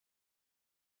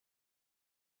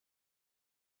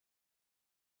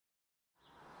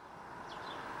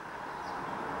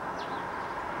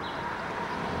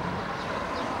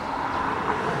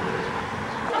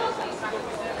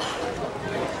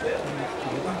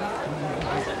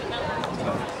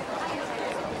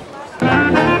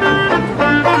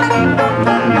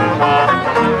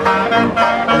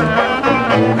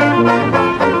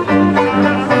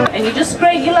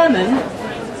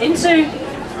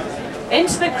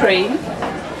into the cream.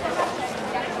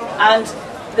 And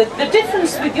the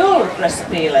difference with your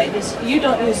recipe, Elaine, is you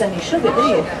don't use any sugar, do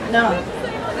you? No.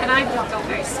 And I've got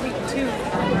very sweet too.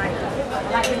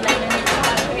 Like the lemon,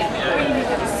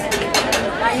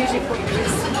 I usually put sugar.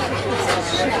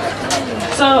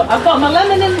 So I've got my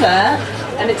lemon in there,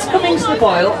 and it's coming to the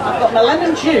boil. I've got my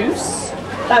lemon juice,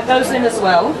 that goes in as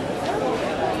well.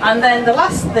 And then the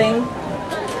last thing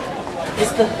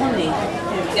is the honey.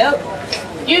 Here we go.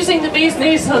 Using the bee's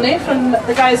knees honey from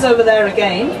the guys over there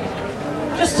again.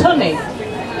 Just honey.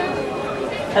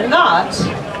 And that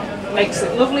makes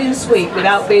it lovely and sweet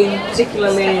without being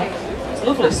particularly... It's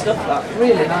lovely stuff, that.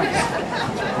 Really nice.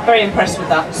 Very impressed with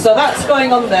that. So that's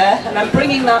going on there, and I'm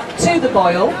bringing that to the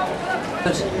boil.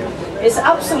 It's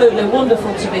absolutely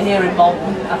wonderful to be here in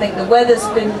Malton. I think the weather's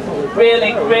been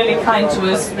really, really kind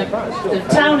to us. The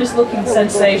town is looking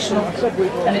sensational,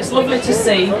 and it's lovely to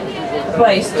see the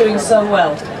place doing so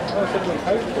well.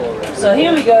 So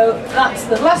here we go. That's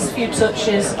the last few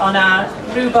touches on our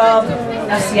rhubarb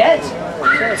assiette.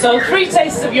 So 3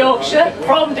 tastes of Yorkshire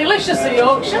from delicious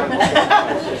Yorkshire.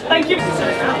 Thank you.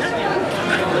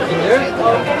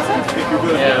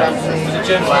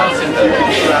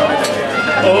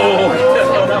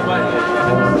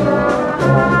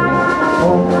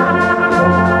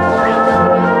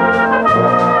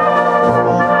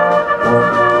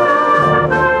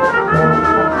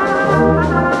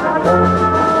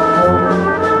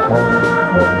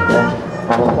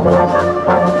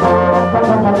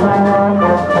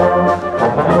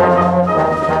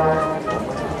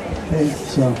 Okay,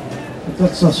 so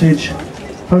duck sausage,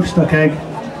 poached duck egg,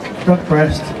 duck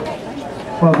breast,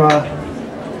 foie gras,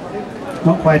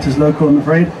 not quite as local I'm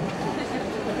afraid.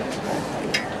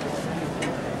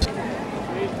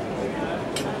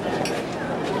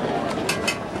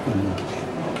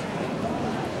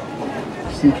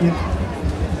 Thank you.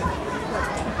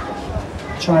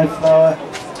 Chive flour,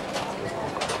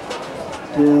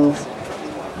 dill,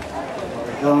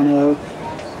 oregano.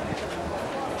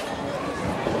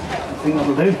 I think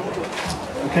that'll do.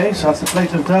 Okay, so that's the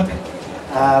plate of duck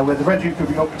with the red Duke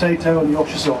of York potato and the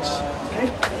Yorkshire sauce. Okay.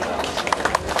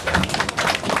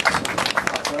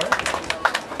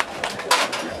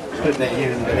 Put that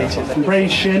here in the plate. And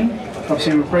braised shin.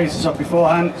 Obviously we've braised this up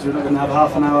beforehand because we're not going to have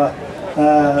half an hour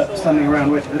standing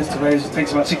around waiting for this to raise. It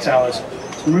takes about 6 hours.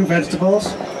 Some root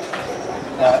vegetables,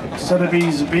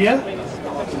 Sotheby's beer,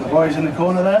 the boys in the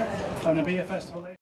corner there, having a beer festival.